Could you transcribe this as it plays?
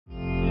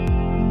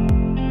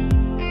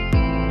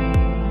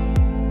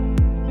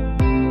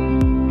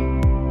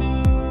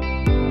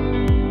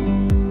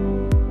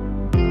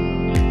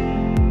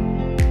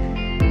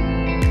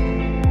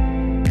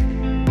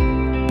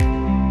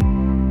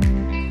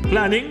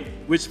planning,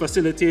 which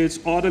facilitates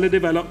orderly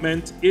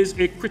development, is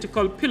a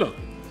critical pillar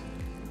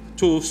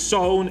to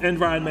sound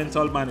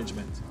environmental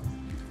management.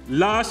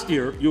 Last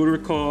year, you'll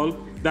recall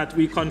that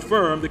we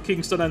confirmed the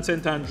Kingston and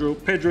St. Andrew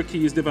Pedro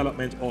Keys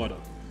Development Order.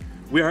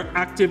 We are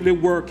actively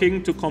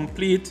working to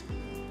complete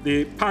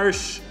the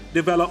parish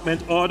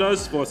development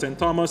orders for St.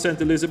 Thomas,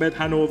 St. Elizabeth,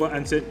 Hanover,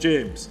 and St.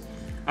 James.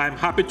 I'm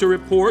happy to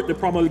report the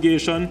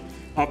promulgation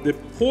of the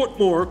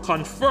Portmore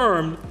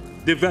confirmed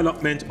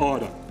development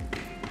order.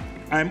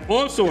 I'm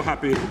also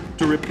happy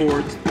to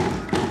report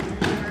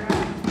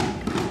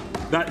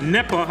that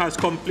NEPA has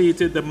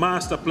completed the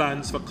master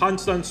plans for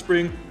Constant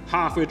Spring,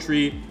 Halfway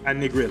Tree, and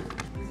Negril.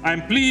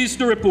 I'm pleased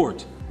to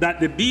report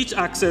that the beach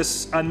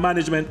access and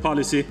management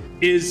policy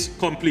is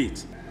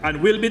complete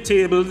and will be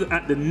tabled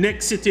at the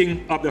next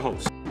sitting of the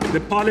House. The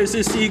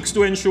policy seeks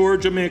to ensure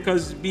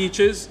Jamaica's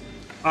beaches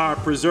are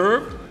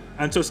preserved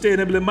and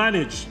sustainably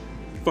managed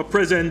for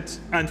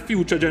present and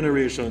future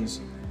generations.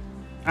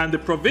 And the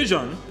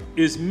provision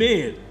is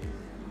made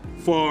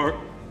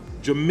for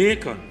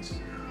Jamaicans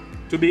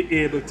to be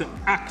able to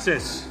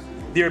access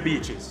their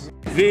beaches.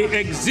 The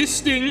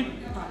existing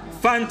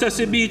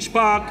Fantasy Beach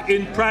Park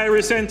in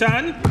Priory St.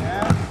 Anne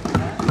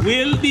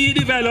will be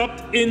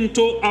developed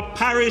into a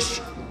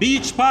parish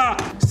beach park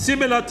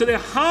similar to the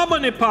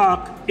Harmony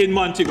Park in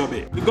Montego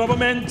Bay. The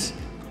government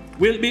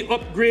will be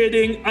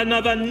upgrading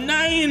another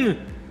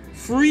 9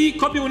 free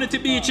community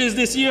beaches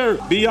this year.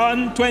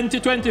 Beyond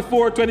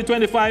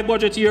 2024-2025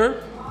 budget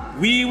year,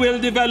 we will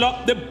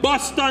develop the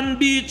Boston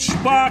Beach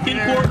Park in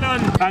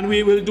Portland, and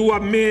we will do a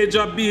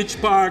major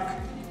beach park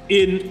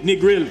in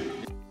Negril.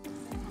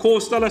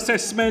 Coastal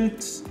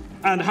assessments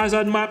and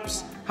hazard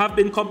maps have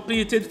been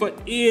completed for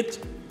 8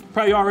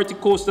 priority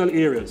coastal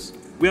areas.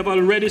 We have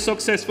already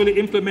successfully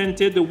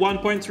implemented the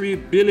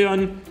 $1.3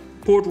 billion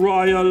Port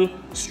Royal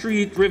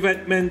street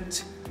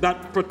revetment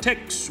that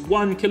protects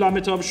 1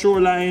 kilometer of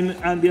shoreline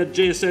and the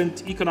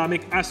adjacent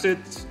economic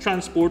assets,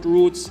 transport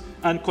routes,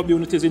 and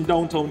communities in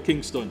downtown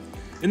Kingston.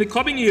 In the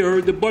coming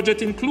year, the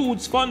budget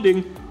includes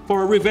funding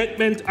for a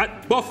revetment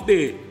at Buff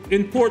Bay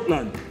in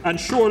Portland and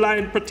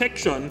shoreline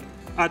protection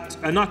at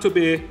Anato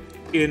Bay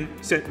in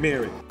St.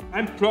 Mary.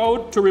 I'm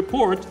proud to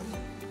report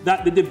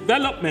that the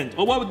development,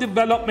 our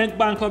Development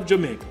Bank of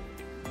Jamaica,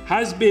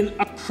 has been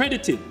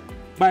accredited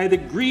by the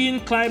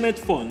Green Climate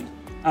Fund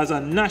as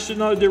a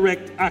national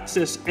direct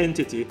access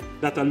entity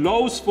that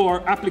allows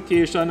for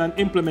application and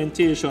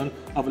implementation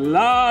of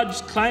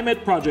large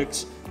climate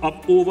projects of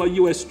over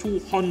US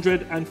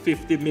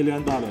 $250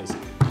 million.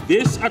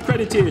 This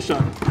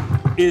accreditation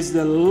is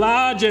the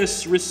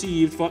largest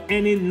received for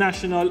any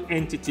national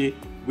entity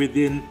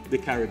within the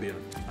Caribbean.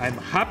 I'm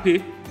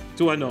happy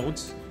to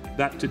announce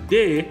that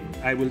today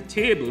I will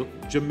table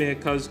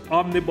Jamaica's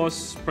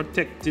Omnibus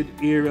Protected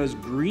Areas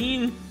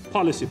Green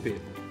Policy Paper.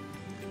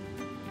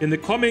 In the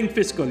coming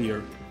fiscal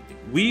year,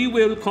 we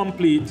will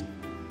complete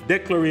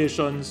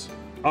declarations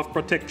of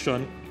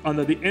protection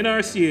under the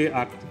NRCA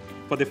Act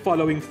for the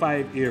following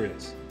 5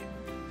 areas: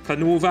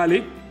 Canoe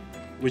Valley,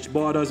 which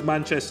borders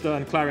Manchester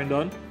and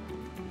Clarendon;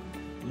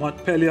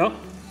 Montpelier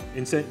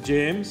in St.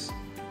 James;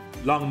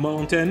 Long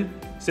Mountain,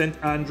 St.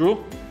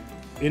 Andrew;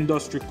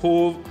 Industry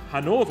Cove,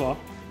 Hanover;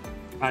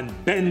 and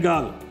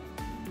Bengal,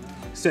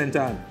 St.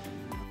 Anne.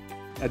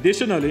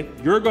 Additionally,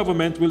 your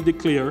government will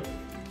declare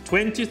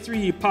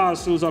 23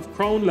 parcels of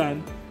Crown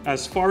land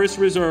as forest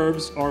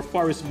reserves or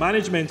forest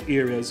management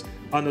areas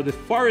under the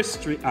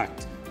Forestry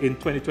Act in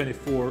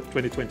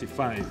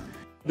 2024-2025.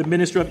 The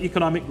Ministry of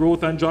Economic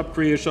Growth and Job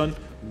Creation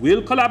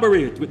will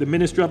collaborate with the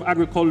Ministry of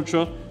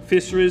Agriculture,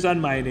 Fisheries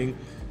and Mining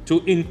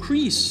to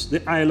increase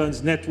the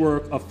island's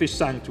network of fish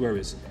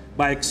sanctuaries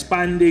by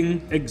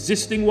expanding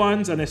existing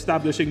ones and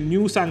establishing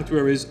new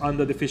sanctuaries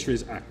under the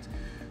Fisheries Act.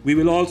 We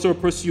will also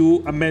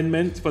pursue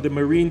amendments for the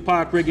marine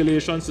park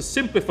regulations to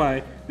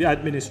simplify the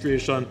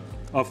administration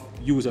of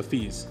user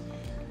fees.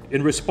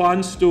 In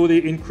response to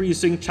the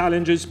increasing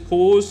challenges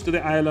posed to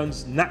the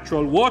island's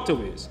natural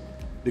waterways,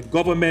 the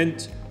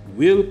government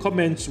will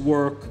commence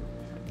work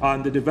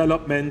on the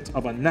development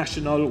of a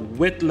national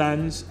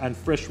wetlands and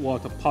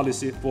freshwater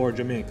policy for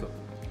Jamaica.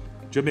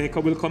 Jamaica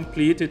will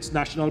complete its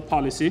national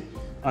policy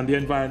on the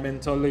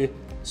environmentally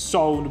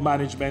sound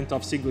management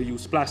of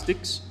single-use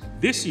plastics.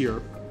 This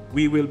year,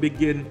 we will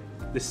begin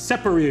the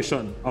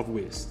separation of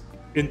waste,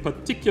 in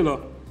particular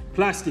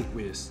plastic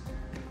waste,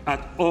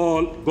 at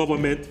all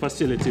government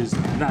facilities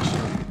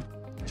nationally.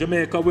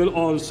 Jamaica will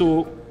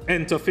also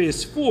enter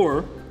phase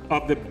 4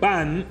 of the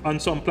ban on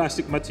some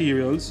plastic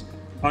materials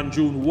on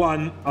June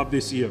 1 of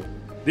this year.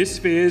 This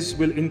phase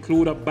will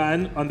include a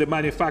ban on the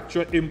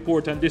manufacture,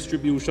 import, and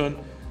distribution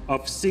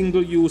of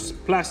single-use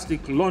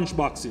plastic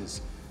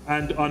lunchboxes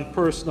and on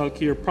personal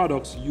care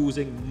products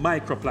using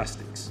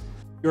microplastics.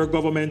 Your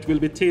government will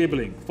be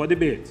tabling for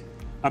debate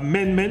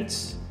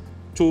amendments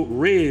to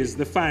raise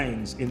the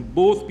fines in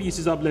both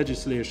pieces of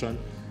legislation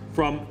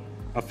from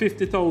a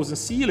 $50,000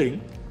 ceiling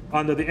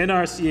under the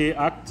NRCA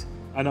Act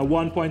and a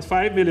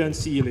 $1.5 million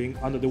ceiling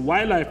under the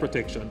Wildlife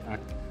Protection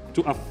Act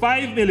to a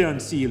 $5 million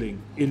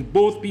ceiling in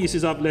both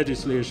pieces of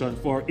legislation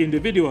for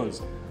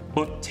individuals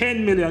but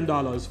 $10 million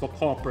for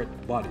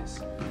corporate bodies.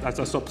 That's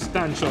a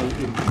substantial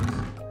increase.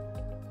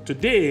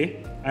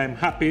 Today, I'm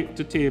happy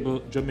to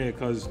table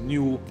Jamaica's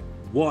new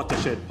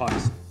watershed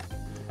policy.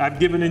 I've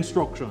given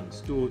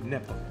instructions to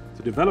NEPA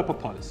to develop a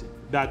policy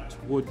that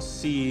would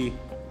see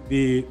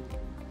the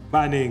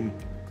banning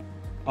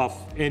of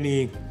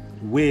any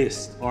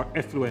waste or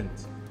effluent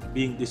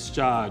being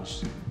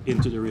discharged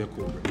into the Rio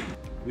Cobre.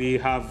 We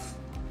have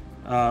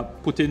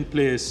put in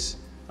place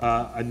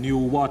a new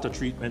water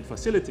treatment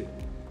facility,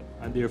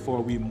 and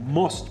therefore we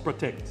must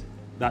protect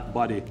that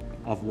body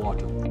of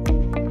water.